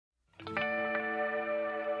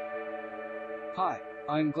Hi,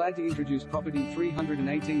 I am glad to introduce property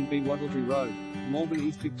 318B Wattletree Road, Malvern,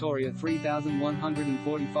 East Victoria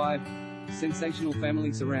 3145. Sensational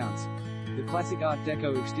family surrounds. The classic Art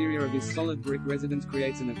Deco exterior of this solid brick residence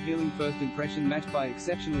creates an appealing first impression matched by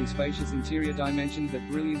exceptionally spacious interior dimensions that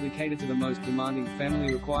brilliantly cater to the most demanding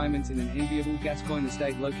family requirements in an enviable Gascoigne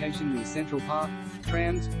estate location near Central Park,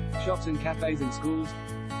 trams, shops and cafes and schools.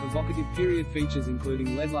 Evocative period features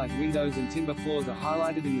including LED-like windows and timber floors are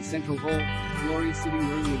highlighted in the central hall, glorious sitting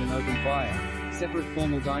room with an open fire, separate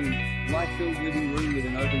formal dining, light-filled living room with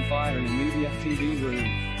an open fire and a media TV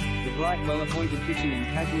room. The bright, well-appointed kitchen and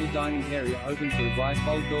casual dining area open through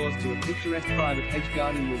bifold doors to a picturesque private hedge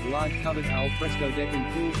garden with large covered al fresco deck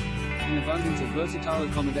and pool. An abundance of versatile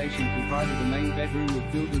accommodation comprises a main bedroom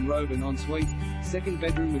with built-in robe and ensuite, second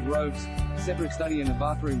bedroom with robes, separate study and a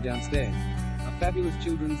bathroom downstairs. A fabulous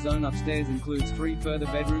children's zone upstairs includes 3 further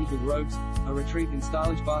bedrooms with robes, a retreat and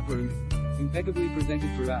stylish bathroom, impeccably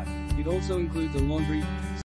presented throughout. It also includes a laundry,